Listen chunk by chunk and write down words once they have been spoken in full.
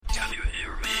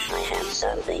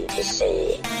something to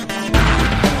say.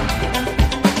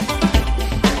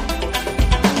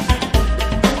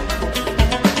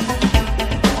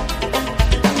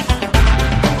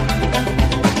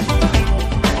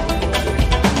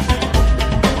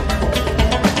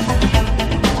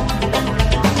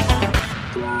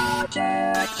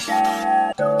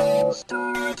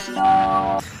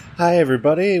 Hi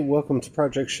everybody, welcome to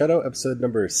Project Shadow, episode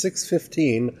number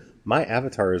 615. My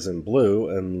avatar is in blue,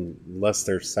 unless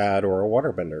they're sad or a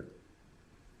waterbender.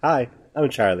 Hi, I'm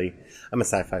Charlie. I'm a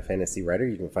sci-fi fantasy writer.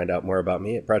 You can find out more about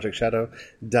me at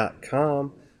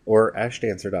projectshadow.com or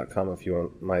ashdancer.com if you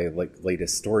want my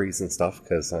latest stories and stuff,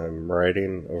 because I'm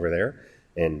writing over there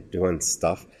and doing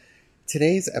stuff.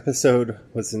 Today's episode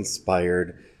was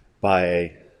inspired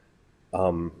by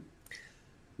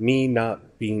me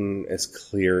not being as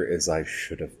clear as I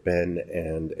should have been,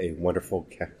 and a wonderful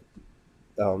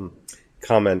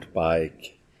comment by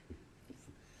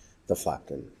the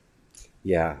Flapton.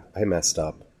 Yeah, I messed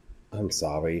up. I'm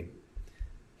sorry.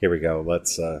 Here we go.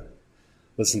 Let's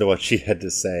listen to what she had to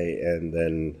say, and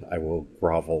then I will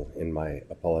grovel in my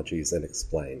apologies and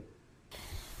explain.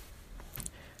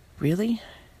 Really?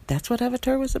 That's what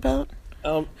Avatar was about?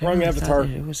 Wrong Avatar.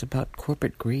 It was about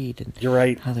corporate greed, and you're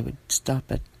right. How they would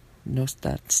stop at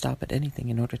anything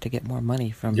in order to get more money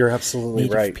from you're absolutely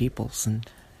native right. peoples, and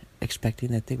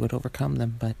expecting that they would overcome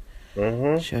them. But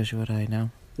it shows you what I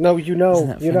know. No, you know, isn't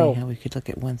that funny how we could look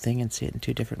at one thing and see it in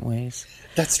two different ways?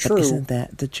 That's true. But isn't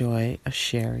that the joy of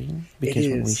sharing? Because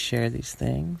when we share these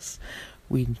things,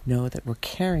 we know that we're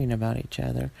caring about each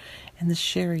other, and the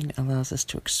sharing allows us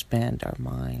to expand our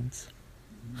minds.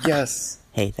 Yes.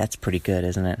 Hey, that's pretty good,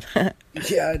 isn't it?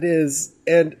 Yeah, it is.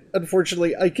 And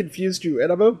unfortunately, I confused you,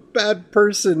 and I'm a bad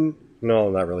person. No,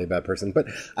 not really a bad person, but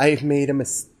I made a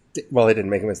mistake. Well, I didn't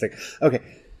make a mistake. Okay.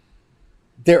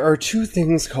 There are two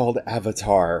things called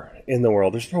Avatar in the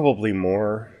world. There's probably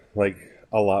more, like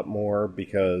a lot more,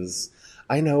 because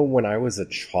I know when I was a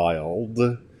child,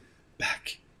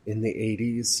 back in the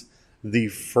 80s, the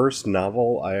first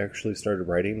novel I actually started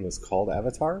writing was called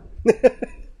Avatar.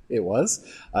 It was.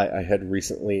 I had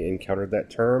recently encountered that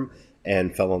term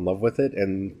and fell in love with it.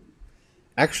 And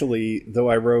actually, though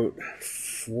I wrote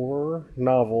 5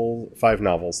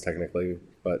 novels technically,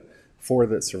 but 4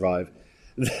 that survive,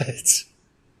 that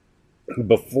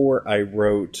before I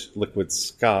wrote Liquid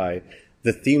Sky,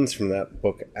 the themes from that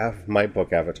book, my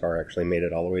book Avatar, actually made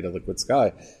it all the way to Liquid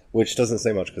Sky, which doesn't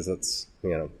say much because that's,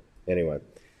 anyway.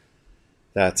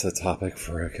 That's a topic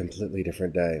for a completely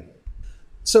different day.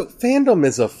 So, fandom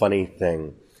is a funny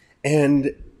thing,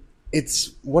 and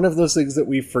it's one of those things that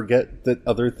we forget that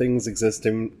other things exist,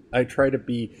 and I try to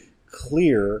be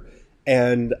clear,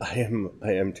 and I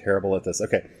am terrible at this.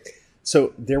 Okay,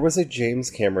 so there was a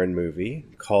James Cameron movie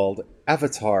called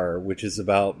Avatar, which is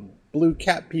about blue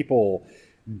cat people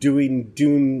doing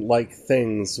Dune-like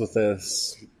things with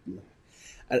us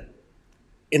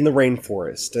in the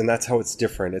rainforest, and that's how it's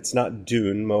different. It's not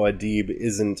Dune. Muad'Dib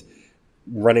isn't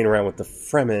running around with the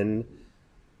Fremen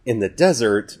in the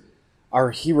desert. Our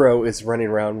hero is running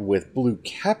around with blue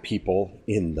cat people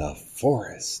in the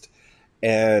forest.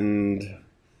 And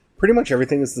pretty much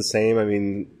everything is the same. I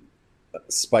mean,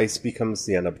 spice becomes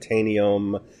the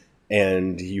unobtainium,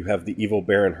 and you have the evil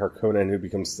Baron Harkonnen who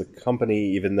becomes the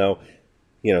company, even though,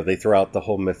 they throw out the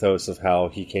whole mythos of how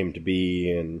he came to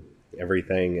be and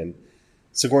everything. And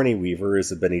Sigourney Weaver is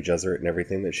a Bene Gesserit in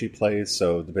everything that she plays,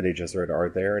 so the Bene Gesserit are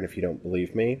there, and if you don't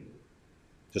believe me,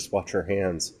 just watch her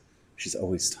hands. She's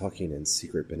always talking in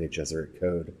secret Bene Gesserit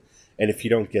code. And if you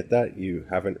don't get that, you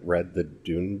haven't read the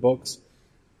Dune books.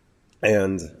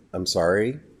 And I'm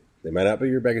sorry, they might not be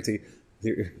your bag of tea,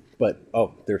 but,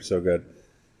 they're so good.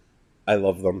 I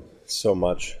love them so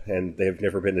much, and they've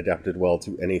never been adapted well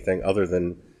to anything other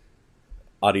than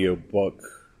audiobook,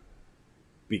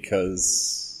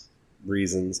 because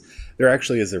reasons. There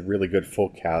actually is a really good full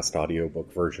cast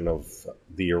audiobook version of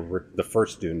the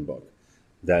first Dune book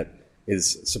that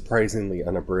is surprisingly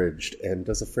unabridged and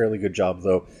does a fairly good job,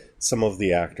 though some of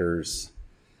the actors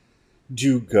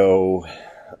do go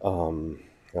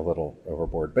a little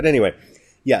overboard. But anyway,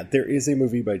 yeah, there is a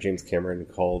movie by James Cameron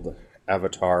called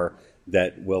Avatar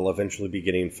that will eventually be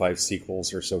getting 5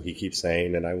 sequels, or so he keeps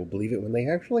saying, and I will believe it when they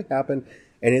actually happen,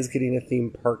 and is getting a theme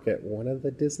park at one of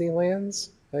the Disneylands,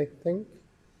 I think.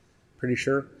 Pretty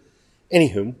sure.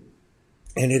 Anywho,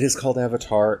 and it is called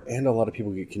Avatar, and a lot of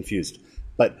people get confused.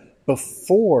 But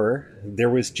before there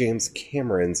was James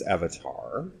Cameron's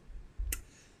Avatar,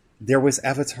 there was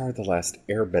Avatar: The Last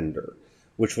Airbender,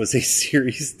 which was a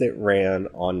series that ran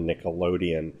on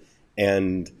Nickelodeon.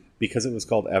 And because it was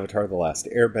called Avatar: The Last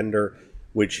Airbender,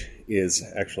 which is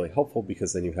actually helpful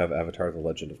because then you have Avatar: The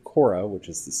Legend of Korra, which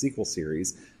is the sequel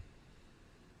series.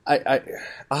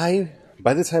 I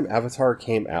by the time Avatar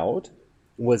came out,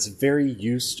 was very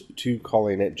used to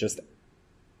calling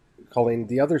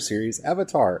the other series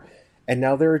Avatar, and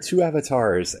now there are two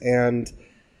Avatars, and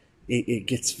it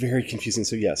gets very confusing.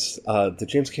 So yes, the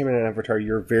James Cameron Avatar,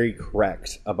 you're very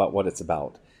correct about what it's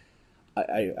about.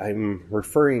 I'm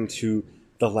referring to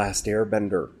The Last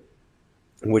Airbender,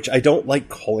 which I don't like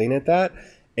calling it that,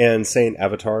 and saying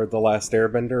Avatar: The Last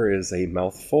Airbender is a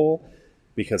mouthful,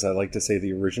 because I like to say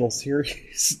the original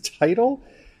series title,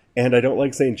 and I don't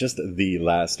like saying just The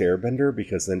Last Airbender,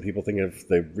 because then people think of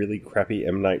the really crappy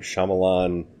M. Night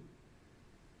Shyamalan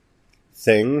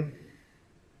thing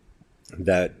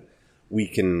that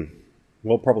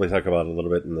we'll probably talk about a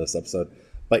little bit in this episode.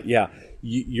 But yeah,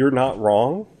 you're not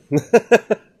wrong.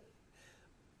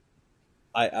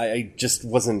 I just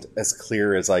wasn't as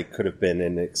clear as I could have been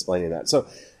in explaining that. So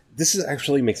this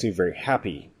actually makes me very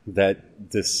happy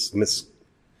that this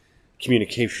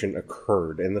miscommunication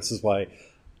occurred. And this is why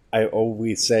I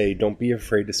always say, don't be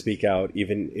afraid to speak out,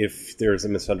 even if there's a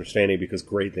misunderstanding, because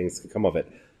great things can come of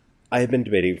it. I have been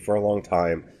debating for a long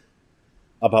time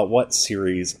about what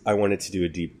series I wanted to do a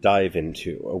deep dive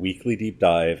into, a weekly deep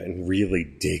dive, and really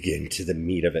dig into the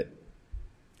meat of it.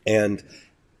 And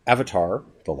Avatar: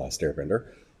 The Last Airbender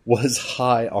was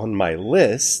high on my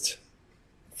list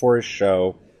for a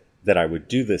show that I would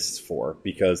do this for,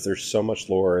 because there's so much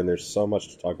lore and there's so much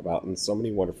to talk about and so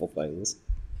many wonderful things.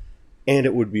 And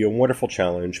it would be a wonderful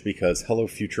challenge because Hello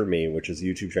Future Me, which is a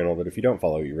YouTube channel that if you don't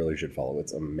follow, you really should follow.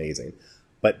 It's amazing.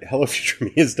 But Hello Future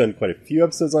Me has done quite a few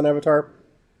episodes on Avatar.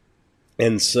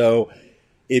 And so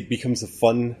it becomes a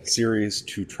fun series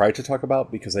to try to talk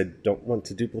about, because I don't want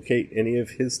to duplicate any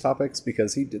of his topics,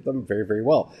 because he did them very, very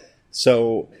well.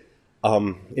 So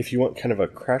if you want kind of a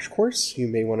crash course, you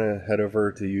may want to head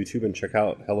over to YouTube and check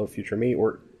out Hello Future Me,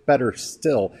 or better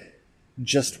still,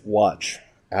 just watch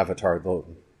Avatar: The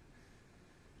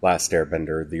Last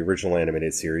Airbender, the original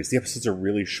animated series. The episodes are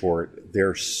really short.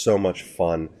 They're so much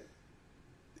fun.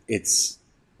 It's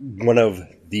one of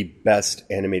the best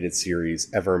animated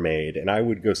series ever made, and I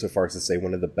would go so far as to say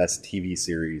one of the best TV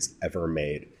series ever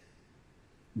made.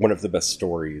 One of the best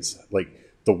stories. Like,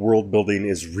 the world building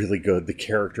is really good. The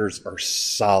characters are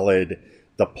solid.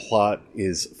 The plot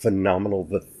is phenomenal.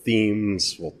 The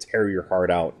themes will tear your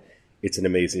heart out. It's an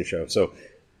amazing show. So,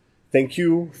 thank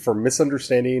you for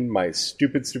misunderstanding my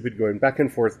stupid going back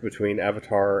and forth between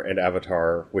Avatar and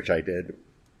Avatar, which I did.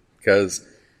 Because,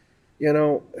 you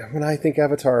know, when I think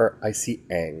Avatar, I see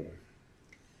Aang.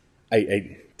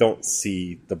 I don't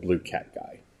see the blue cat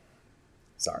guy.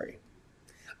 Sorry.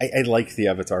 I like the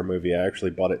Avatar movie. I actually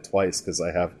bought it twice because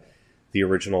I have the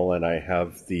original and I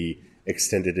have the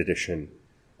extended edition.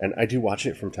 And I do watch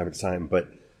it from time to time, but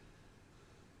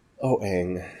oh,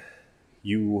 Aang,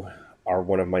 you are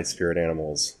one of my spirit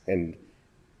animals. And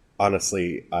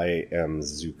honestly, I am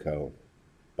Zuko.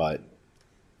 But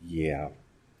yeah.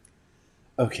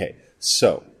 Okay,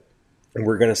 so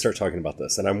we're going to start talking about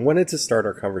this. And I wanted to start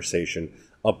our conversation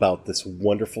about this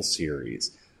wonderful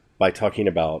series by talking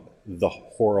about the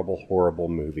horrible, horrible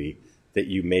movie that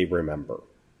you may remember.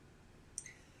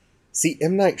 See,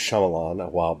 M. Night Shyamalan, a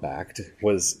while back,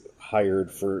 was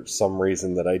hired for some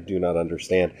reason that I do not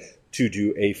understand to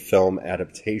do a film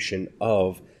adaptation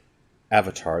of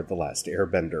Avatar: The Last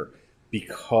Airbender,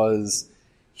 because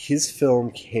his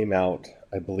film came out,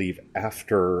 I believe,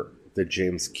 after the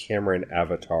James Cameron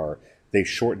Avatar. They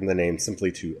shortened the name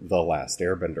simply to The Last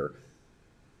Airbender,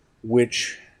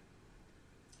 which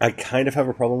I kind of have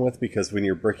a problem with, because when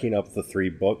you're breaking up the 3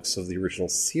 books of the original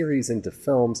series into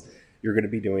films, you're going to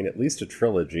be doing at least a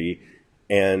trilogy,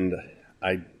 and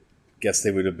I guess they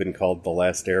would have been called The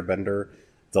Last Airbender,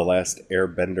 The Last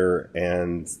Airbender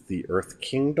and the Earth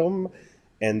Kingdom,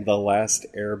 and The Last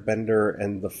Airbender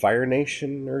and the Fire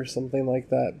Nation, or something like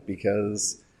that,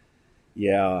 because,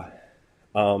 yeah,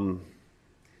 I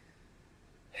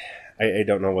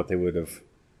don't know what they would have,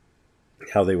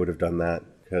 how they would have done that.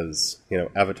 Because, you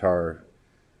know, Avatar: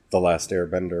 The Last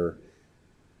Airbender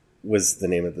was the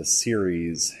name of the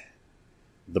series.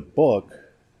 The book,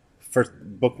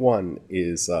 book 1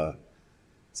 is,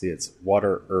 it's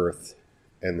Water, Earth,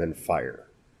 and then Fire.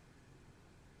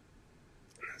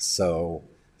 So,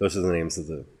 those are the names of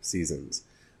the seasons.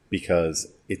 Because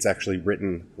it's actually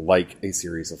written like a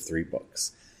series of 3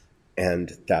 books.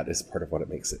 And that is part of what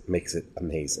makes it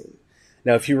amazing.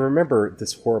 Now, if you remember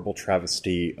this horrible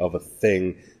travesty of a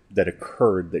thing that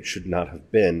occurred that should not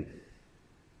have been,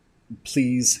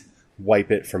 please wipe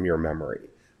it from your memory.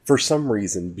 For some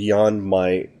reason, beyond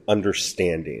my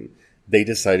understanding, they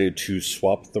decided to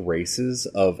swap the races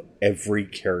of every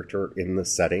character in the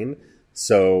setting.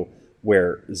 So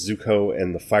where Zuko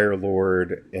and the Fire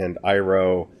Lord and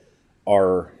Iroh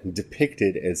are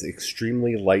depicted as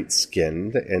extremely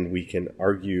light-skinned, and we can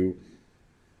argue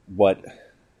what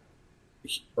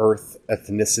Earth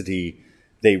ethnicity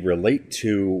they relate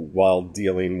to while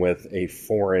dealing with a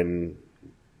foreign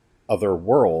other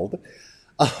world.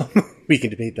 We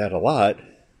can debate that a lot.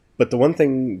 But the one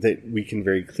thing that we can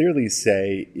very clearly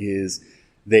say is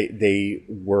they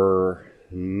were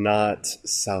not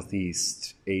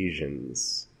Southeast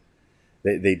Asians.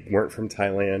 They weren't from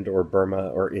Thailand or Burma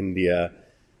or India.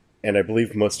 And I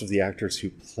believe most of the actors who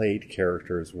played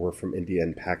characters were from India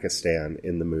and Pakistan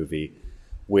in the movie,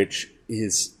 which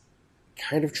is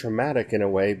kind of traumatic in a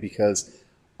way because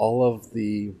all of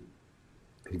the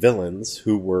villains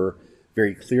who were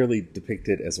very clearly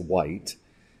depicted as white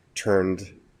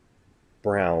turned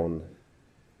brown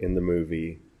in the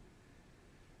movie.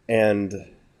 And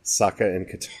Sokka and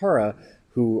Katara,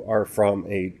 who are from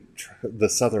the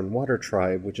Southern Water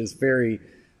Tribe, which is very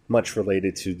much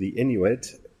related to the Inuit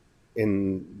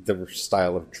in the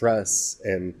style of dress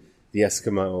and the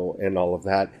Eskimo and all of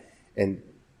that, and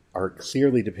are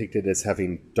clearly depicted as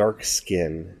having dark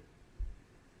skin,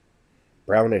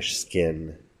 brownish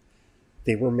skin.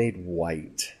 They were made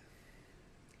white.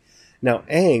 Now,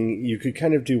 Aang, you could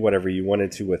kind of do whatever you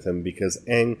wanted to with him because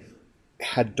Aang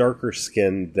had darker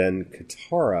skin than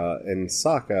Katara and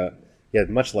Sokka. He had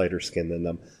much lighter skin than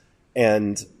them.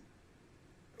 And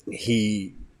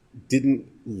he didn't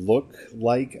look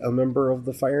like a member of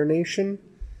the Fire Nation.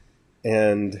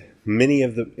 And many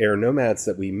of the air nomads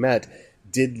that we met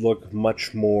did look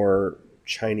much more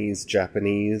Chinese,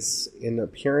 Japanese in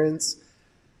appearance.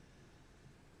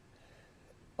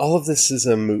 All of this is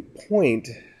a moot point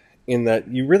in that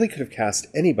you really could have cast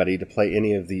anybody to play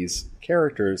any of these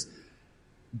characters,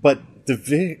 but the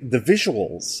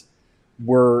visuals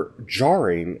were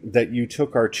jarring that you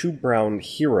took our two brown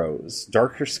heroes,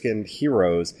 darker-skinned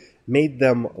heroes, made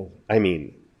them,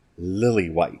 lily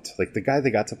white. Like the guy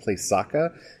that got to play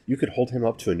Sokka, you could hold him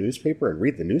up to a newspaper and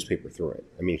read the newspaper through it.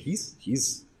 I mean,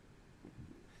 he's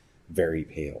very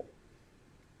pale.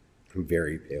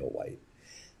 Very pale white.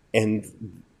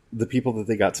 And the people that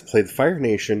they got to play the Fire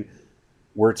Nation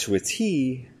were to a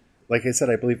T. Like I said,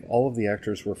 I believe all of the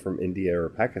actors were from India or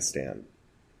Pakistan.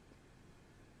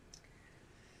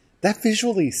 That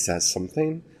visually says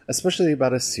something, especially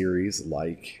about a series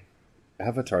like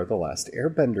Avatar: The Last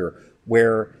Airbender,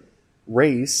 where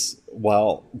race,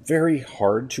 while very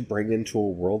hard to bring into a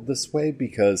world this way,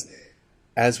 because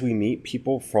as we meet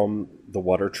people from the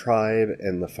Water Tribe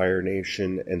and the Fire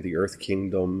Nation and the Earth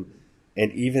Kingdom,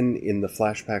 and even in the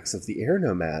flashbacks of the Air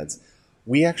Nomads,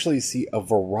 we actually see a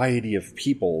variety of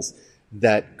peoples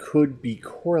that could be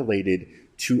correlated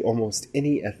to almost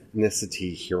any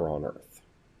ethnicity here on Earth.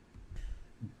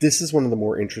 This is one of the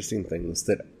more interesting things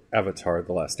that Avatar: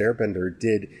 The Last Airbender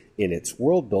did in its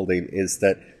world building, is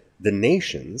that the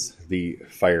nations, the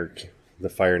Fire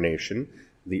Nation,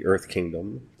 the Earth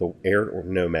Kingdom, the Air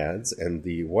Nomads, and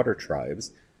the Water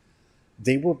Tribes,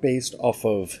 they were based off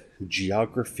of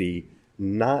geography,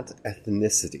 not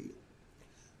ethnicity.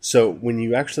 So when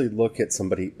you actually look at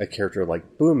a character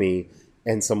like Boomy,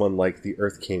 and someone like the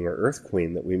Earth King or Earth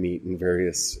Queen that we meet in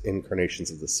various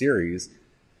incarnations of the series,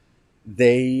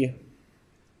 they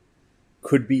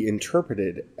could be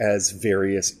interpreted as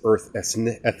various Earth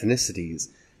ethnicities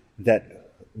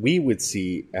that we would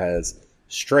see as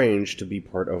strange to be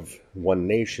part of one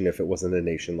nation if it wasn't a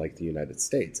nation like the United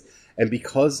States. And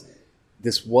because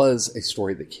this was a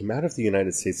story that came out of the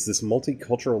United States, this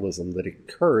multiculturalism that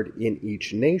occurred in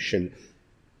each nation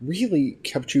really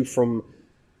kept you from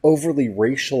overly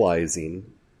racializing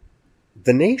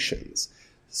the nations.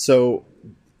 So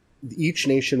each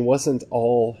nation wasn't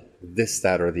all this,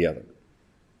 that, or the other.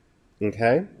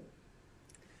 Okay?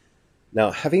 Now,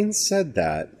 having said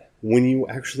that, when you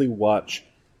actually watch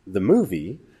the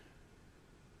movie,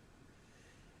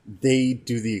 they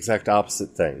do the exact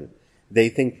opposite thing. They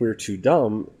think we're too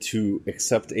dumb to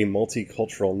accept a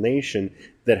multicultural nation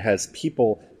that has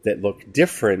people that look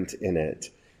different in it,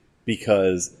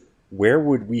 because where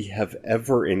would we have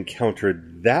ever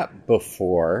encountered that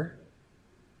before?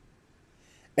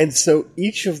 And so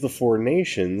each of the four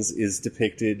nations is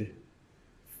depicted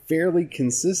fairly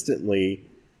consistently,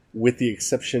 with the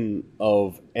exception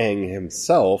of Aang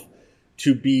himself,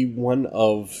 to be one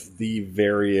of the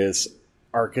various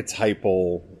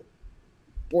archetypal,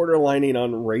 borderlining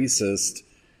on racist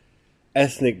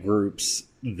ethnic groups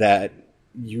that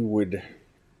you would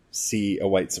see a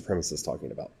white supremacist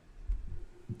talking about.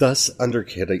 Thus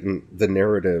undercutting the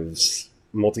narratives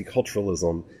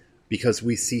multiculturalism because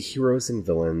we see heroes and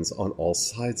villains on all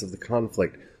sides of the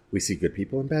conflict. We see good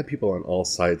people and bad people on all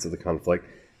sides of the conflict.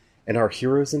 And our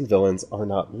heroes and villains are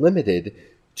not limited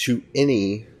to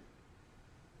any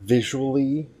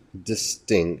visually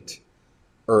distinct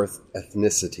Earth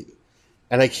ethnicity.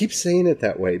 And I keep saying it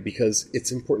that way because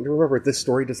it's important to remember this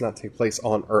story does not take place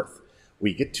on Earth.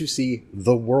 We get to see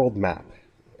the world map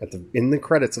in the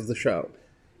credits of the show.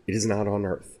 It is not on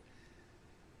Earth.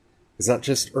 It's not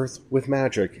just Earth with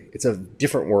magic. It's a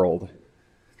different world.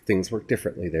 Things work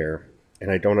differently there. And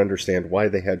I don't understand why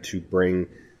they had to bring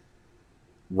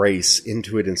race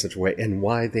into it in such a way, and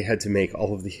why they had to make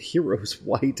all of the heroes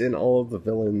white and all of the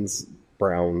villains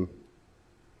brown.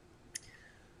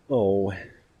 Oh,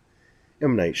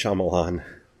 M. Night Shyamalan,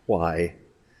 why?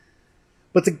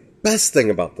 But the best thing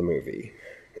about the movie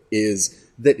is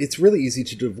that it's really easy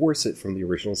to divorce it from the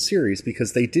original series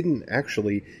because they didn't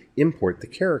actually import the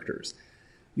characters.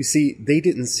 You see, they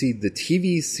didn't see the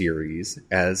TV series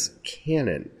as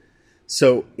canon.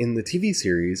 So in the TV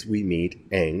series, we meet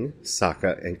Aang,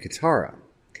 Sokka, and Katara.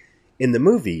 In the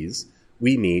movies,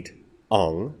 we meet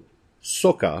Aang,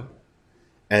 Sokka,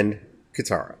 and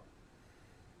Katara.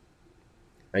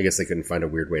 I guess they couldn't find a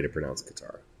weird way to pronounce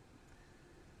Katara.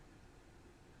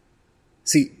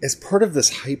 See, as part of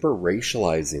this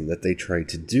hyper-racializing that they tried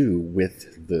to do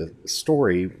with the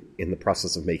story in the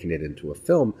process of making it into a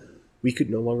film, we could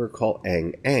no longer call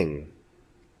Aang Aang.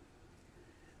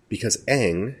 Because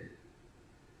Aang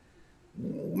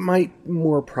might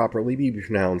more properly be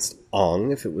pronounced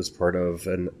Ong if it was part of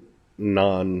a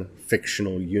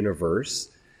non-fictional universe,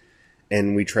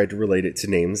 and we tried to relate it to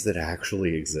names that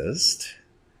actually exist.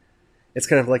 It's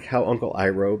kind of like how Uncle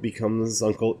Iroh becomes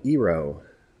Uncle Iroh.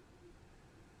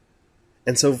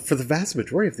 And so for the vast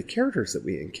majority of the characters that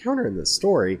we encounter in this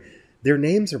story, their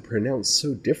names are pronounced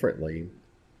so differently.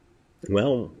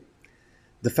 Well,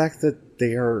 the fact that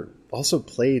they are also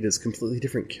played as completely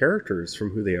different characters from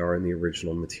who they are in the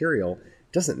original material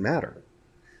doesn't matter.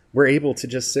 We're able to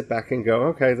just sit back and go,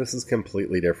 okay, this is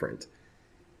completely different.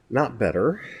 Not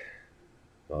better.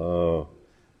 Oh,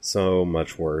 so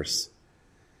much worse.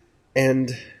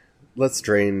 And let's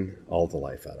drain all the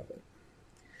life out of it.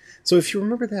 So if you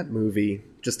remember that movie,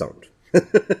 just don't.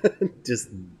 Just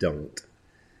don't.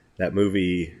 That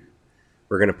movie,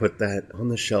 we're going to put that on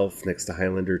the shelf next to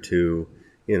Highlander 2,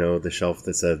 you know, the shelf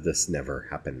that said this never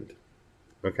happened.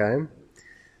 Okay?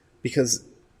 Because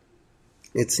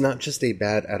it's not just a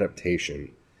bad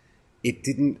adaptation. It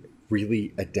didn't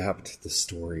really adapt the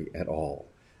story at all.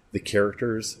 The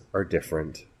characters are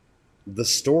different. The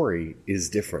story is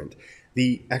different.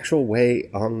 The actual way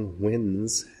Aang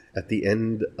wins at the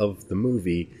end of the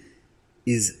movie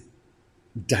is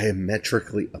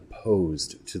diametrically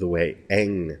opposed to the way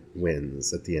Aang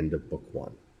wins at the end of book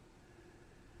 1.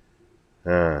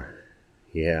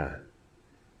 Yeah,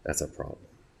 that's a problem.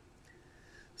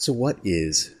 So what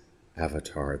is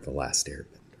Avatar: The Last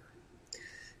Airbender?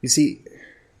 You see,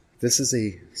 this is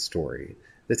a story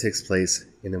that takes place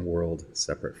in a world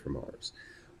separate from ours,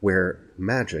 where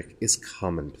magic is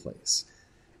commonplace.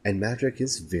 And magic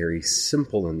is very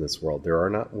simple in this world. There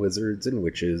are not wizards and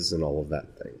witches and all of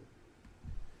that thing.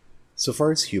 So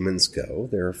far as humans go,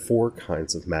 there are 4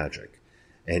 kinds of magic,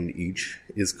 and each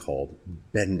is called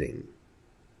bending.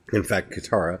 In fact,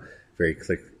 Katara very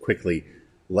quickly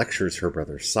lectures her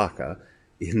brother Sokka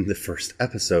in the first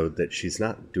episode that she's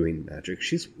not doing magic,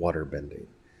 she's waterbending.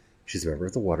 She's a member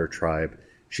of the Water Tribe.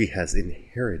 She has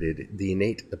inherited the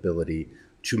innate ability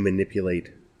to manipulate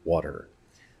water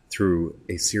through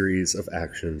a series of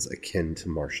actions akin to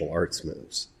martial arts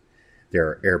moves. There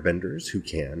are airbenders who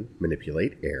can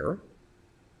manipulate air.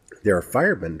 There are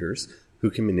firebenders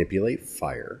who can manipulate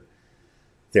fire.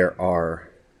 There are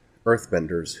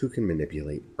earthbenders who can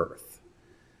manipulate earth.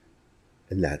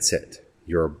 And that's it.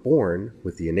 You're born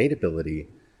with the innate ability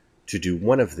to do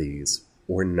one of these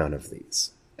or none of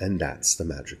these. And that's the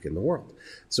magic in the world.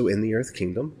 So in the Earth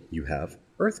Kingdom, you have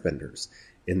earthbenders.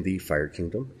 In the Fire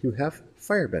Kingdom, you have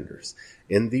firebenders.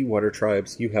 In the Water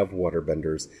Tribes, you have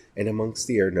waterbenders. And amongst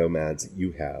the air nomads,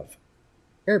 you have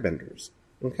airbenders.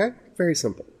 Okay? Very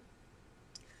simple.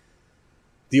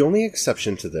 The only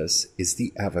exception to this is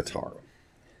the Avatar.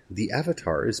 The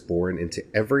Avatar is born into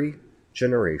every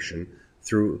generation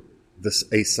through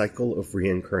a cycle of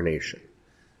reincarnation.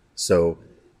 So,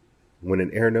 when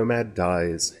an air nomad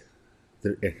dies,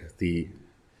 the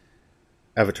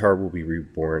Avatar will be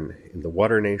reborn in the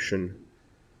Water Nation,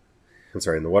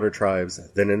 in the Water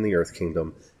Tribes, then in the Earth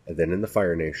Kingdom, and then in the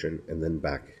Fire Nation, and then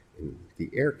back in the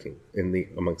Air King,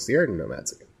 amongst the air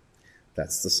nomads again.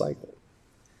 That's the cycle.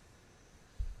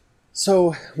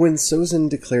 So, when Sozin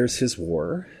declares his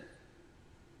war,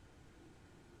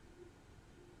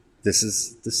 this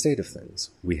is the state of things.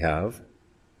 We have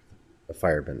a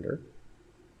firebender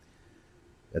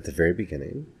at the very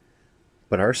beginning,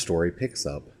 but our story picks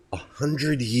up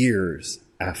 100 years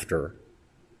after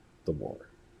the war.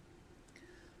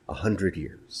 100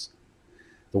 years.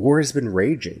 The war has been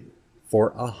raging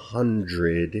for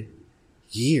 100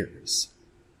 years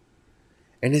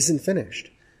and isn't finished.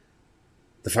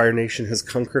 The Fire Nation has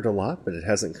conquered a lot, but it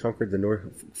hasn't conquered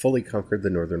fully conquered the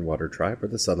Northern Water Tribe or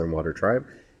the Southern Water Tribe,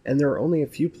 and there are only a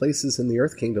few places in the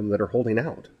Earth Kingdom that are holding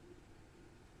out.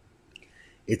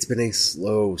 It's been a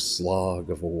slow slog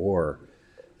of a war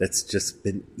that's just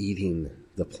been eating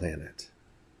the planet.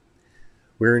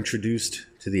 We're introduced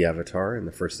to the Avatar in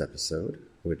the first episode,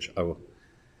 which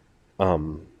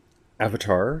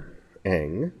Avatar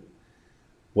Aang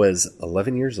was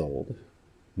 11 years old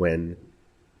when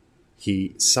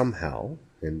he somehow,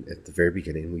 and at the very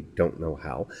beginning we don't know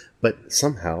how, but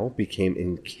somehow became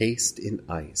encased in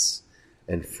ice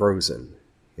and frozen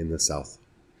in the South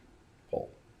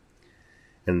Pole.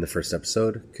 And in the first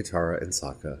episode, Katara and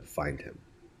Sokka find him.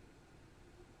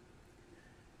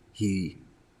 He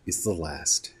is the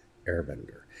last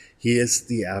airbender. He is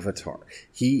the Avatar.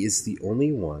 He is the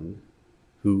only one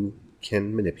who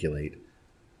can manipulate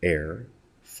air,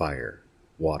 fire,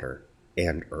 water,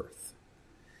 and earth.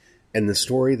 And the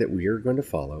story that we are going to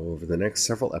follow over the next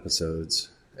several episodes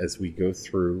as we go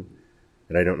through,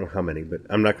 and I don't know how many, but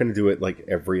I'm not going to do it like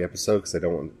every episode because I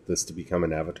don't want this to become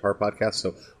an Avatar podcast.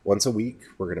 So once a week,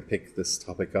 we're going to pick this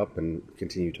topic up and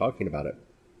continue talking about it.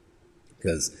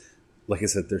 Because, like I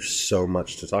said, there's so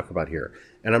much to talk about here.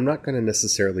 And I'm not going to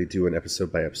necessarily do an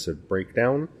episode-by-episode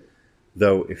breakdown,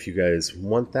 though if you guys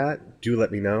want that, do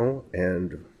let me know,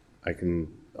 and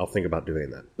I'll think about doing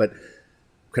that. But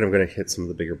I'm going to hit some of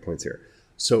the bigger points here.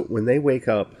 So when they wake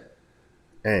up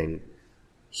Aang,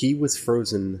 he was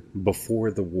frozen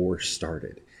before the war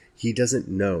started. He doesn't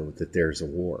know that there's a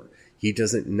war. He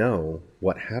doesn't know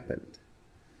what happened.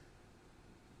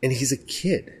 And he's a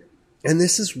kid. And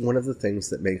this is one of the things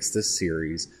that makes this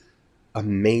series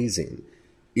amazing,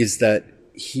 is that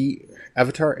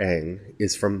Avatar Aang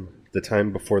is from the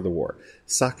time before the war.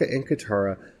 Sokka and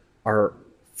Katara are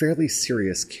fairly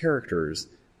serious characters.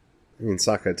 I mean,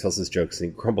 Sokka tells his jokes and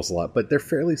he grumbles a lot, but they're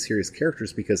fairly serious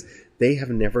characters because they have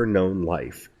never known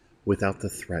life without the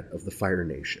threat of the Fire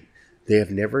Nation. They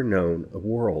have never known a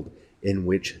world in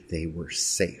which they were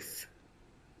safe.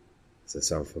 Does that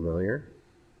sound familiar?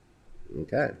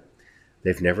 Okay.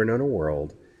 They've never known a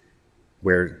world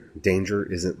where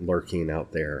danger isn't lurking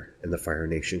out there and the Fire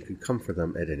Nation could come for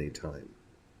them at any time.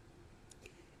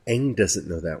 Aang doesn't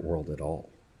know that world at all.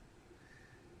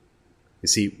 You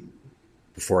see,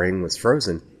 before Aang was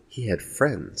frozen, he had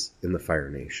friends in the Fire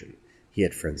Nation. He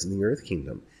had friends in the Earth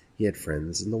Kingdom. He had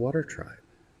friends in the Water Tribe.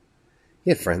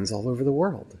 He had friends all over the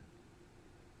world.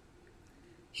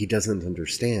 He doesn't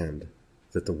understand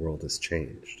that the world has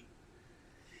changed.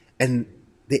 And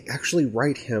they actually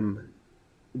write him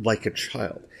like a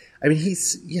child. I mean,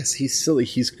 he's silly,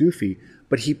 he's goofy,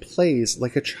 but he plays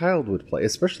like a child would play,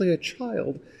 especially a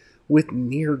child with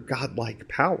near godlike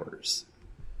powers.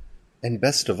 And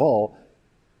best of all,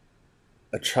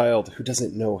 a child who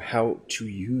doesn't know how to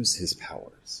use his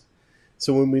powers.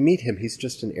 So when we meet him, he's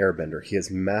just an airbender. He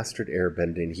has mastered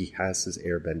airbending. He has his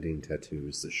airbending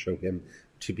tattoos that show him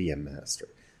to be a master.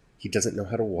 He doesn't know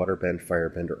how to waterbend,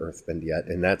 firebend, or earthbend yet,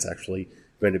 and that's actually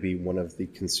going to be one of the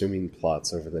consuming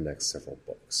plots over the next several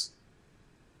books.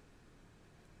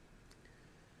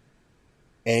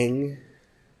 Aang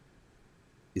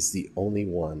is the only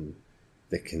one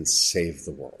that can save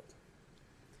the world.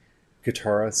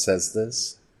 Katara says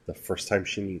this the first time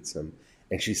she meets him,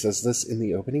 and she says this in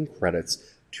the opening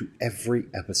credits to every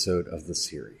episode of the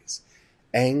series.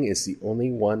 Aang is the only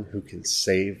one who can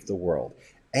save the world.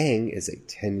 Aang is a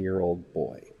 10-year-old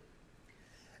boy.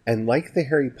 And like the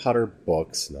Harry Potter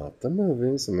books, not the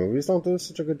movies don't do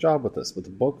such a good job with this, but the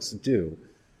books do,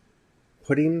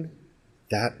 putting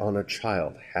that on a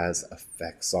child has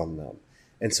effects on them.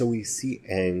 And so we see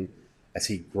Aang as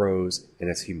he grows and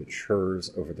as he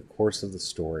matures over the course of the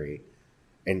story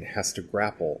and has to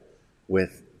grapple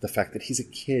with the fact that he's a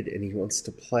kid and he wants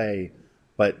to play,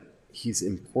 but he's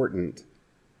important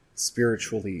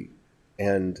spiritually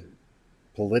and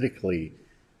politically.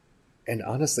 And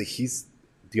honestly, he's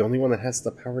the only one that has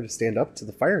the power to stand up to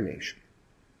the Fire Nation.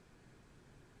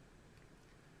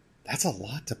 That's a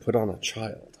lot to put on a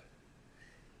child.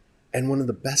 And one of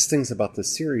the best things about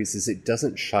this series is it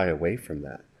doesn't shy away from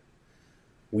that.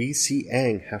 We see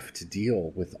Aang have to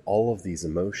deal with all of these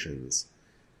emotions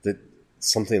that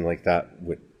something like that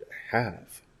would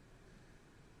have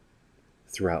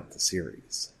throughout the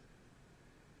series.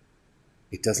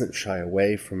 It doesn't shy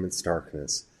away from its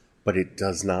darkness, but it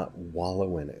does not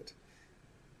wallow in it.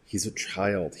 He's a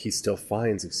child. He still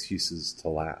finds excuses to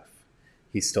laugh.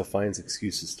 He still finds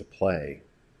excuses to play.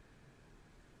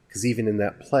 Because even in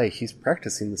that play, he's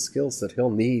practicing the skills that he'll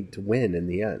need to win in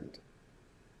the end.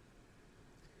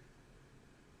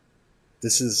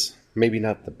 This is maybe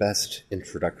not the best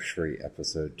introductory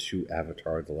episode to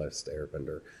Avatar: The Last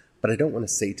Airbender, but I don't want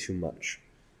to say too much.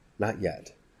 Not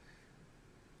yet.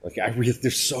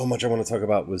 There's so much I want to talk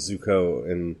about with Zuko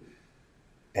and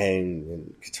Aang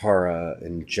and Katara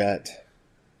and Jet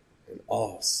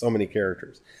and so many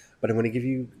characters. But I want to give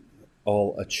you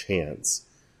all a chance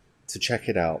to check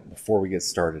it out before we get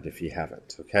started if you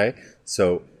haven't, okay?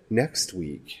 So next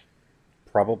week,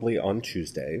 probably on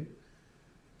Tuesday,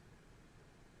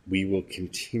 we will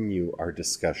continue our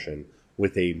discussion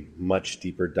with a much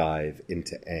deeper dive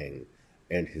into Aang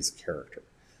and his character.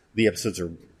 The episodes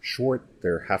are short.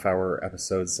 They're half-hour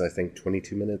episodes, I think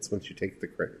 22 minutes once you take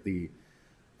the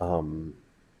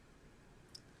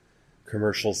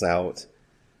commercials out.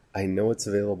 I know it's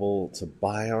available to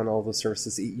buy on all the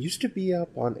services. It used to be up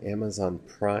on Amazon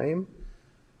Prime.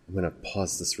 I'm going to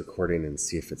pause this recording and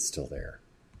see if it's still there.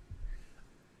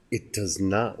 It does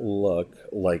not look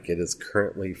like it is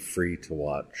currently free to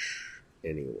watch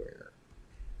anywhere.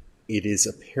 It is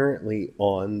apparently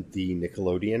on the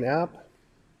Nickelodeon app,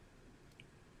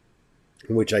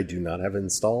 which I do not have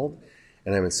installed,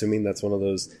 and I'm assuming that's one of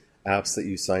those apps that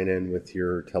you sign in with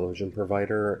your television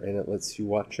provider and it lets you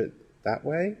watch it that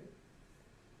way.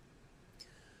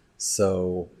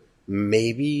 So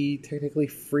maybe technically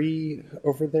free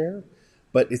over there,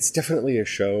 but it's definitely a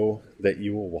show that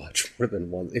you will watch more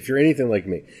than once. If you're anything like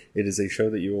me, it is a show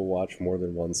that you will watch more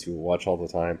than once. You will watch all the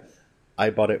time. I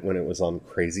bought it when it was on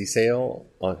crazy sale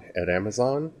at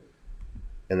Amazon,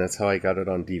 and that's how I got it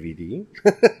on DVD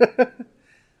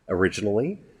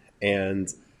originally.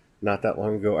 And not that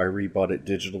long ago, I rebought it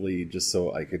digitally just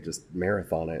so I could just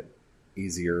marathon it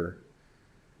easier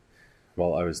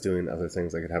while I was doing other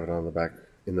things. I could have it on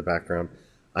in the background.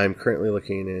 I'm currently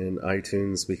looking in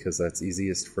iTunes because that's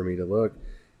easiest for me to look.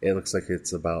 It looks like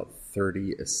it's about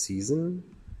 $30 a season,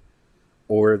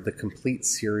 or the complete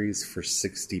series for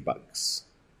 $60.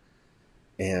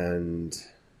 And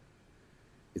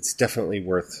it's definitely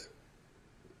worth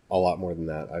a lot more than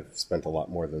that. I've spent a lot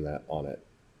more than that on it,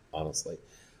 honestly.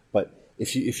 But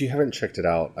if you haven't checked it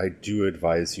out, I do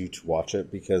advise you to watch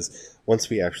it, because once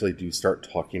we actually do start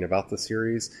talking about the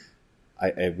series,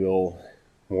 I will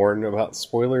warn about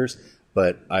spoilers,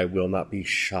 but I will not be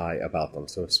shy about them.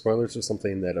 So if spoilers are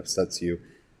something that upsets you,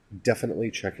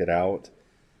 definitely check it out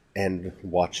and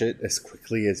watch it as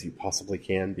quickly as you possibly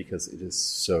can, because it is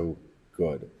so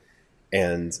good.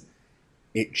 And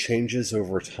it changes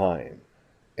over time.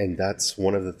 And that's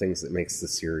one of the things that makes the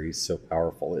series so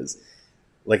powerful is,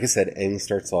 like I said, Aang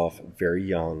starts off very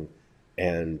young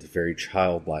and very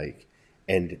childlike.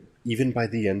 And even by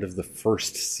the end of the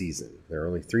first season, there are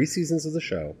only 3 seasons of the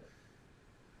show.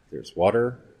 There's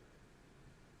water,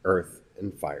 earth,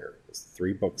 and fire. There's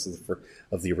 3 books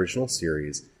of the original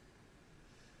series.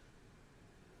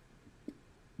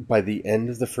 By the end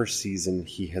of the first season,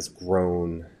 he has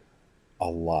grown a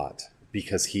lot,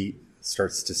 because he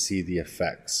starts to see the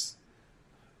effects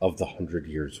of the 100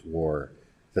 Years' War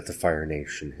that the Fire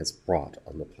Nation has brought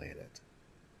on the planet.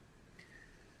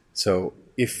 So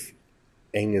if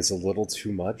Aang is a little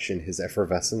too much in his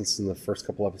effervescence in the first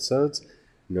couple episodes,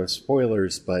 no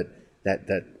spoilers, but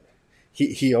that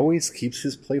he always keeps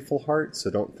his playful heart, so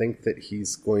don't think that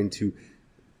he's going to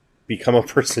become a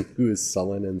person who is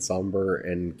sullen and somber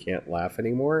and can't laugh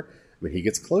anymore. I mean, he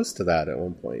gets close to that at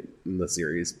one point in the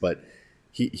series, but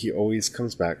he always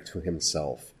comes back to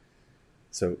himself.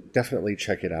 So definitely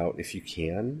check it out if you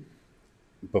can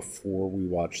before we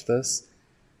watch this.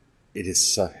 It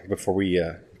is before we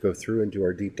go through and do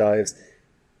our deep dives.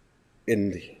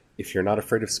 And if you're not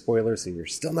afraid of spoilers and you're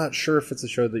still not sure if it's a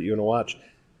show that you want to watch,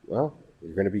 well,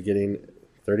 you're going to be getting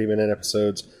 30-minute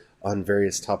episodes on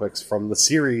various topics from the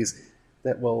series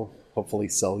that will hopefully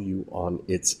sell you on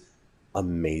its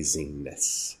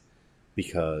amazingness.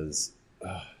 Because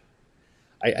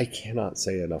I cannot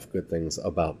say enough good things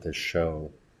about this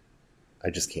show.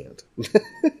 I just can't.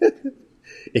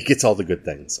 It gets all the good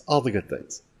things. All the good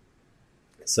things.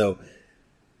 So,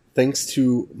 thanks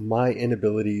to my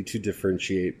inability to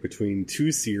differentiate between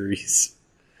 2 series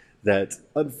that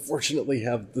unfortunately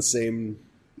have the same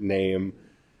name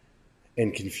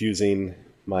and confusing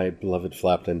my beloved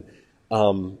Flapton.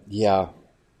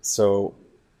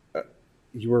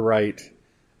 You were right.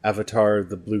 Avatar,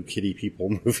 the Blue Kitty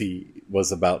People movie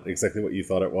was about exactly what you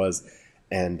thought it was.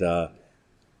 And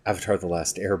Avatar, The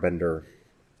Last Airbender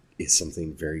is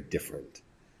something very different.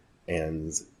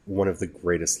 And one of the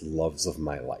greatest loves of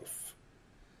my life.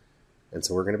 And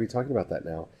so we're going to be talking about that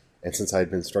now. And since I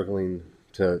had been struggling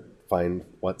to find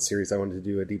what series I wanted to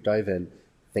do a deep dive in,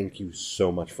 thank you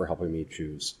so much for helping me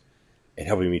choose. And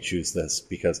helping me choose this,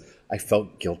 because I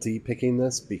felt guilty picking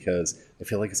this, because I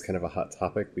feel like it's kind of a hot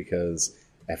topic, because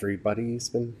everybody's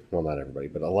been, well, not everybody,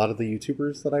 but a lot of the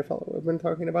YouTubers that I follow have been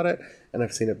talking about it, and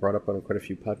I've seen it brought up on quite a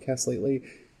few podcasts lately.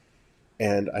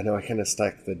 And I know I kind of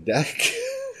stacked the deck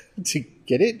to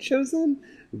get it chosen,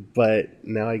 but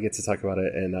now I get to talk about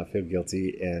it and not feel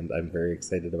guilty, and I'm very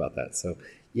excited about that. So,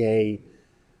 yay.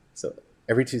 So,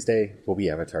 every Tuesday will be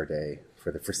Avatar Day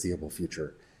for the foreseeable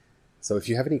future. So if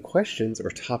you have any questions or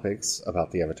topics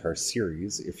about the Avatar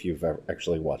series, if you've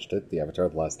actually watched it, the Avatar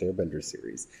The Last Airbender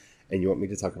series, and you want me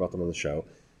to talk about them on the show,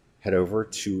 head over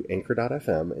to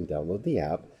anchor.fm and download the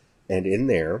app, and in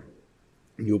there,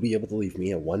 you'll be able to leave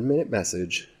me a 1-minute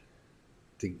message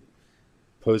to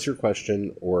pose your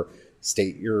question or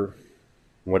state your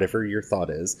whatever your thought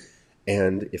is,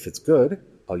 and if it's good,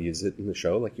 I'll use it in the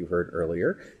show like you heard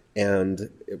earlier, and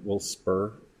it will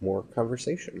spur more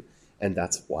conversation. And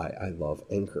that's why I love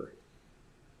Anchor.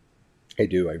 I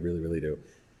do. I really, really do.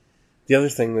 The other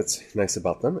thing that's nice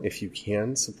about them, if you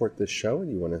can support this show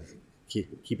and you want to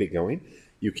keep it going,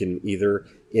 you can either,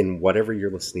 in whatever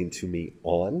you're listening to me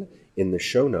on, in the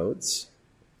show notes,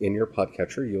 in your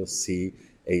podcatcher, you'll see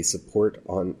a support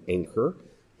on Anchor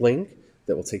link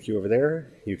that will take you over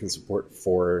there. You can support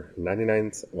for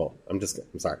 99. Well, I'm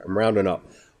rounding up.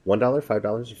 $1, $5,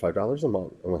 or $5 a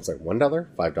month. I'm sorry,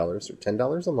 $1, $5, or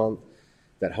 $10 a month.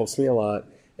 That helps me a lot.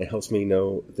 It helps me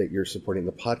know that you're supporting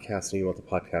the podcast and you want the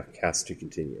podcast to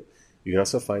continue. You can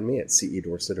also find me at CE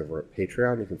Dorset over at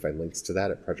Patreon. You can find links to that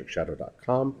at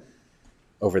projectshadow.com.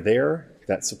 Over there,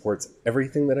 that supports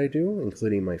everything that I do,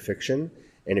 including my fiction.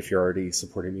 And if you're already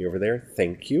supporting me over there,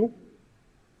 thank you.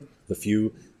 The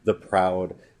few, the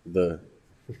proud, the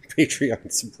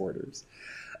Patreon supporters.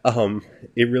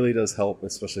 It really does help,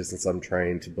 especially since I'm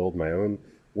trying to build my own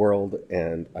world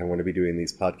and I want to be doing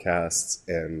these podcasts,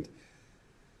 and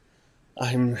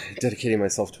I'm dedicating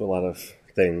myself to a lot of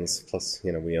things. Plus,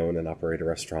 we own and operate a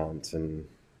restaurant and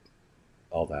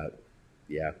all that.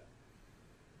 Yeah.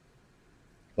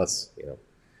 Plus,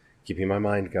 keeping my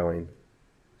mind going.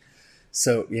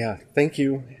 So, yeah, thank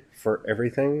you for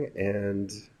everything,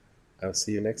 and I'll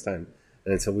see you next time.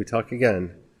 And until we talk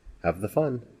again, have the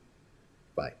fun.